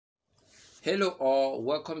Hello all,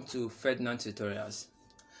 welcome to Ferdinand tutorials.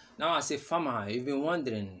 Now as a farmer, you've been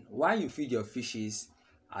wondering why you feed your fishes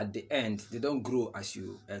at the end, they don't grow as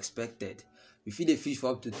you expected. You feed a fish for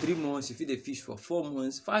up to 3 months, you feed a fish for 4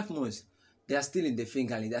 months, 5 months. They are still in the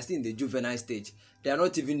fingerling, they are still in the juvenile stage. They are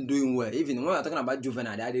not even doing well. Even when we are talking about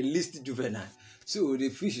juvenile, they are the least juvenile. So the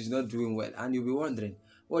fish is not doing well and you'll be wondering,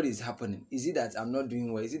 what is happening? Is it that I'm not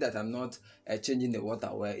doing well? Is it that I'm not changing the water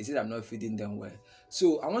well? Is it that I'm not feeding them well?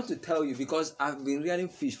 So I want to tell you, because I've been rearing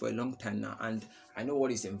fish for a long time now and I know what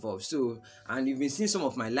is involved. So, and you've been seeing some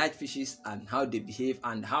of my light fishes and how they behave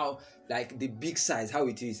and how, like, the big size, how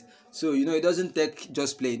it is. So it doesn't take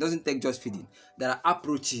just play, it doesn't take just feeding. There are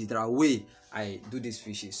approaches, there are ways I do these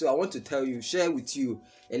fishes. So I want to tell you, share with you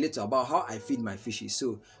a little about how I feed my fishes.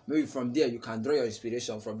 So maybe from there you can draw your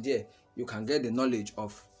inspiration. From there you can get the knowledge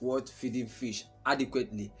of what feeding fish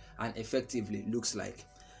adequately and effectively looks like.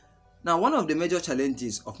 Now, one of the major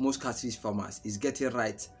challenges of most catfish farmers is getting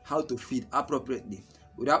right how to feed appropriately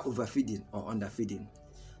without overfeeding or underfeeding.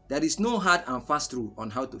 There is no hard and fast rule on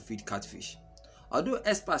how to feed catfish. Although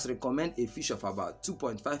experts recommend a fish of about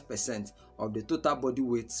 2.5% of the total body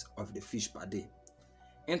weight of the fish per day.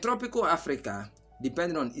 In tropical Africa,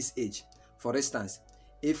 depending on its age, for instance,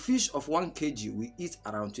 a fish of 1 kg will eat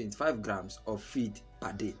around 25 grams of feed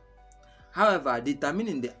per day. However,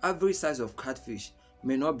 determining the average size of catfish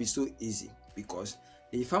may not be so easy because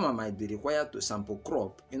a farmer might be required to sample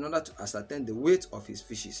crop in order to ascertain the weight of his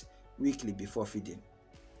fishes weekly before feeding.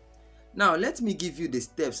 Now, let me give you the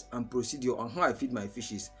steps and procedure on how I feed my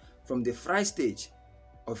fishes from the fry stage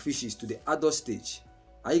of fishes to the adult stage.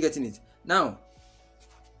 Are you getting it? Now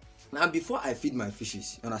before I feed my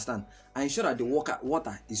fishes, you understand, I ensure that the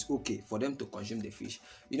water is okay for them to consume the fish.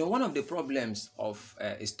 One of the problems of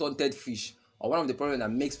a stunted fish, or one of the problems that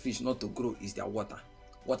makes fish not to grow, is their water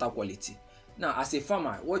quality. Now, as a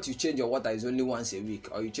farmer, what you change your water is only once a week,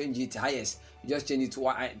 or you change it highest, you just change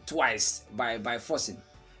it twice by forcing.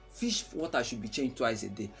 Fish water should be changed twice a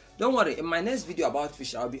day. Don't worry, in my next video about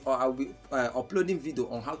fish, I'll be uploading video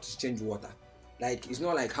on how to change water. Like, it's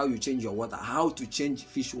not like how you change your water, how to change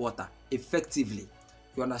fish water effectively.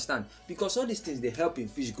 You understand? Because all these things, they help in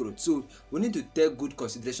fish growth. So we need to take good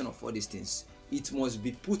consideration of all these things. It must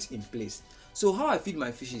be put in place. So how I feed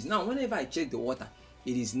my fishes, now whenever I check the water,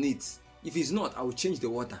 it is neat. If it's not, I will change the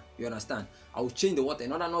water. You understand? I will change the water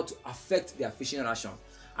in order not to affect their fishing ration.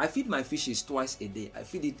 I feed my fishes twice a day. I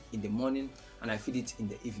feed it in the morning and I feed it in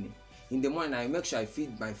the evening. In the morning, I make sure I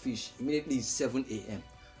feed my fish immediately 7 a.m.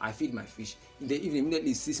 I feed my fish. In the evening,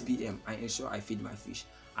 immediately 6 p.m. I ensure I feed my fish.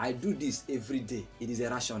 I do this every day. It is a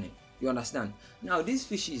rationing. You understand? Now, these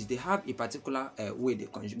fishes, they have a particular way they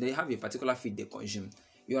consume. They have a particular feed they consume.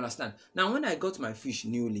 You understand? Now, when I got my fish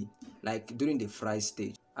newly, like during the fry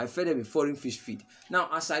stage, I fed them a foreign fish feed. Now,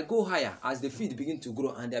 as I go higher, as the feed begin to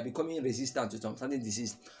grow and they are becoming resistant to some certain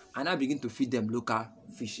disease, and I begin to feed them local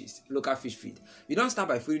fish feed. You don't start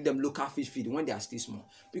by feeding them local fish feed when they are still small,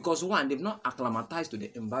 because one, they've not acclimatized to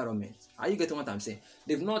the environment. Are you getting what I'm saying?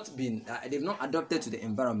 They've not adapted to the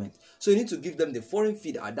environment. So you need to give them the foreign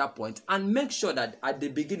feed at that point and make sure that at the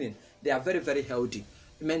beginning they are very, very healthy.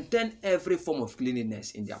 Maintain every form of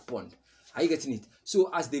cleanliness in their pond. Are you getting it?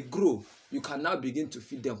 So as they grow, you can now begin to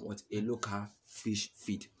feed them with a local fish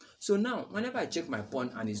feed. So now, whenever I check my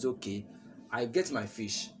pond and it's okay, I get my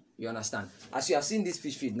fish. You understand? As you have seen this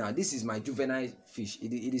fish feed now, this is my juvenile fish.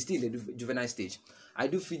 It is still in the juvenile stage. I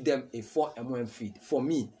do feed them a 4 mm feed. For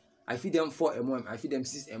me, I feed them 4 mm, I feed them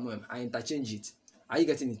 6 mm. I interchange it. Are you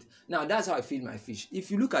getting it? Now, that's how I feed my fish.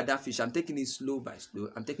 If you look at that fish, I'm taking it slow by slow.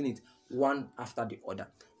 I'm taking it one after the other.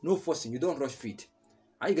 No forcing. You don't rush feed.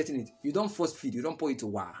 Are you getting it? You don't force feed. You don't pour it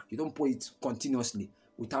wow. You don't pour it continuously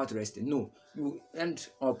without resting. No. You end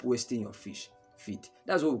up wasting your fish feed.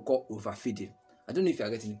 That's what we call overfeeding. I don't know if you are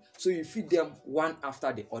getting it. So you feed them one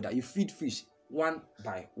after the other. You feed fish one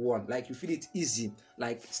by one. Like, you feed it easy,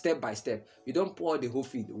 like step by step. You don't pour the whole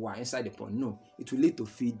feed inside the pond. No. It will lead to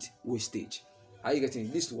feed wastage. Are you getting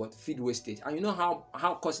it? This is what feed wastage. And you know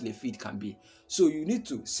how costly feed can be. So you need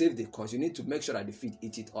to save the cost. You need to make sure that the feed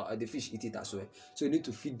eat it, or the fish eat it as well. So you need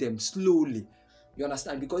to feed them slowly. You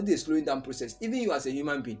understand? Because this is slowing down process. Even you as a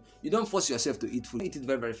human being, you don't force yourself to eat food. Eat it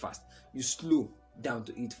very, very fast. You slow down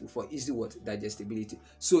to eat food for easy digestibility.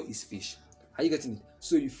 So is fish. Are you getting it?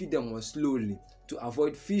 So you feed them more slowly to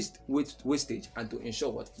avoid feed wastage and to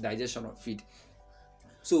ensure digestion of feed.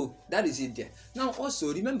 So that is it there. Now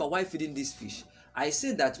also remember, why feeding this fish, I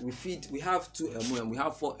said that we have 2 mm, we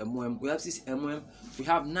have 4 mm, we have 6 mm, we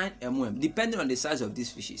have 9 mm, depending on the size of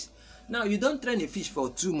these fishes. Now, you don't train a fish for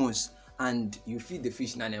 2 months and you feed the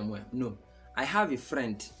fish 9 mm. No. I have a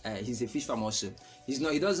friend, he's a fish farmer also. He's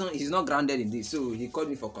not grounded in this, so he called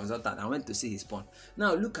me for consultant. I went to see his pond.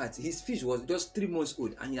 Now look at his fish was just 3 months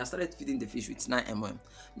old and he has started feeding the fish with 9 mm.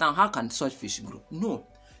 Now how can such fish grow? No,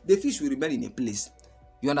 the fish will remain in a place.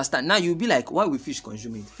 You understand? Now you'll be like, why will fish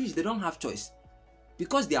consume it? Fish, they don't have choice.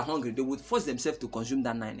 Because they are hungry, they would force themselves to consume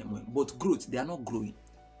that 9 mm. But growth, they are not growing.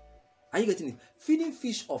 Are you getting it? Feeding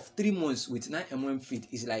fish of 3 months with 9 mm feed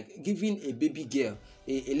is like giving a baby girl,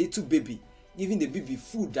 a little baby, giving the baby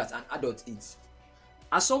food that an adult eats.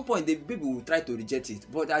 At some point, the baby will try to reject it,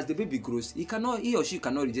 but as the baby grows, he or she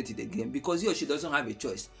cannot reject it again because he or she doesn't have a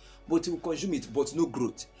choice, but he will consume it, but no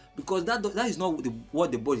growth, because that is not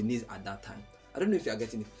what the body needs at that time. I don't know if you are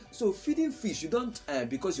getting it. So feeding fish, you don't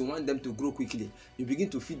because you want them to grow quickly, you begin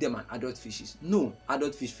to feed them an adult fishes. No,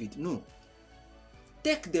 adult fish feed. No.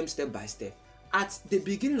 Take them step by step. At the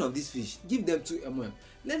beginning of this fish, give them 2 mm.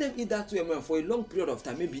 Let them eat that 2 mm for a long period of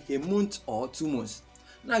time, maybe a month or 2 months.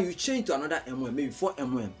 Now you change to another mm, maybe 4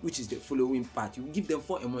 mm, which is the following part. You give them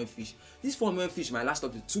 4 mm fish. This 4 mm fish might last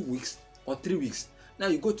up to 2 weeks or 3 weeks. Now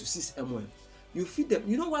you go to 6 mm. You feed them.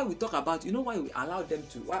 You know why we talk about, you know why we allow them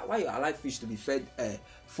to, why you allow fish to be fed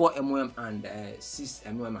 4 mm and 6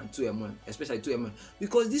 mm and 2 mm, especially 2 mm,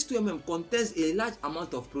 because this 2 mm contains a large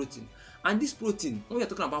amount of protein. And this protein, when we are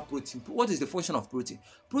talking about protein, what is the function of protein?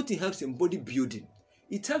 Protein helps in body building.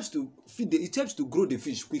 It helps to feed it helps to grow the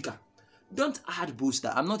fish quicker. Don't add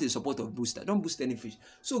booster. I'm not in support of booster. Don't boost any fish.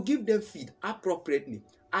 So give them feed appropriately.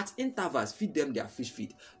 At intervals, feed them their fish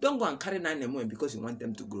feed. Don't go and carry 9 mm because you want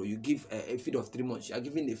them to grow. You give a feed of 3 months. You are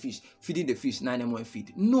giving the fish, feeding the fish 9 mm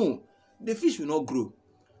feed. No, the fish will not grow.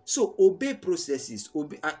 So obey processes.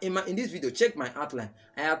 In this video, check my outline.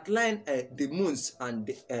 I outline the months and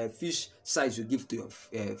the fish size you give to your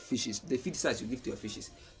fishes. The feed size you give to your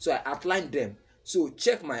fishes. So I outline them. So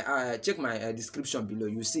check my description below.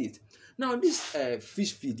 You see it. Now this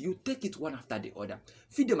fish feed, you take it one after the other.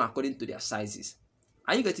 Feed them according to their sizes.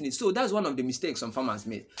 Are you getting it? So that's one of the mistakes some farmers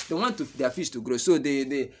made. They want their fish to grow. So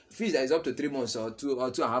the fish that is up to 3 months or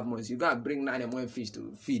 2.5 months, you gotta bring 9 mm fish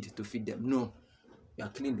to feed them. No, you are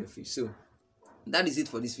cleaning the fish. So that is it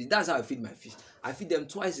for this fish. That's how I feed my fish. I feed them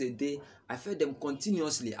twice a day. I feed them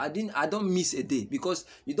continuously. I don't miss a day, because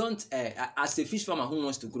you don't as a fish farmer who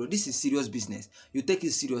wants to grow, this is serious business. You take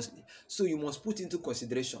it seriously. So you must put into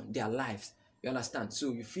consideration their lives. You understand?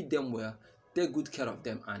 So you feed them well, take good care of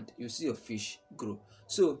them, and you see your fish grow.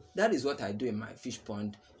 So that is what I do in my fish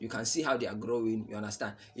pond. You can see how they are growing. You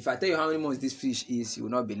understand? If I tell you how many months this fish is, you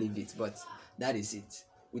will not believe it, but that is it.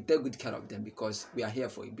 We take good care of them because we are here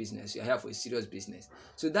for a business. We are here for a serious business.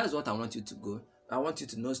 So that's what I want you to go. I want you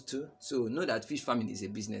to know too. So know that fish farming is a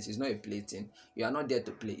business. It's not a play thing. You are not there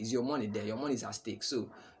to play. It's your money there. Your money is at stake. So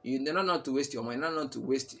you're not to waste your money. Not to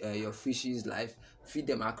waste your fish's life. Feed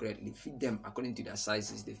them accurately. Feed them according to their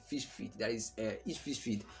sizes. The fish feed. That is, each fish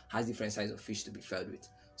feed has different size of fish to be fed with.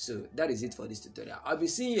 So that is it for this tutorial. I'll be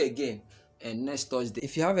seeing you again next Thursday.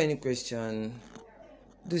 If you have any question,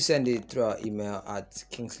 do send it through our email at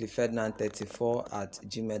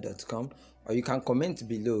kingsleyferdinand34@gmail.com, or you can comment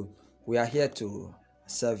below. We are here to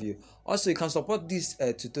serve you. Also, you can support this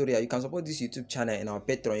tutorial. You can support this YouTube channel in our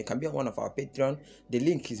Patreon. You can be on one of our Patreon. The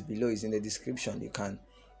link is below. Is in the description. You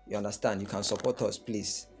understand. You can support us,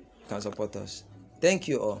 please. You can support us. Thank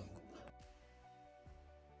you all.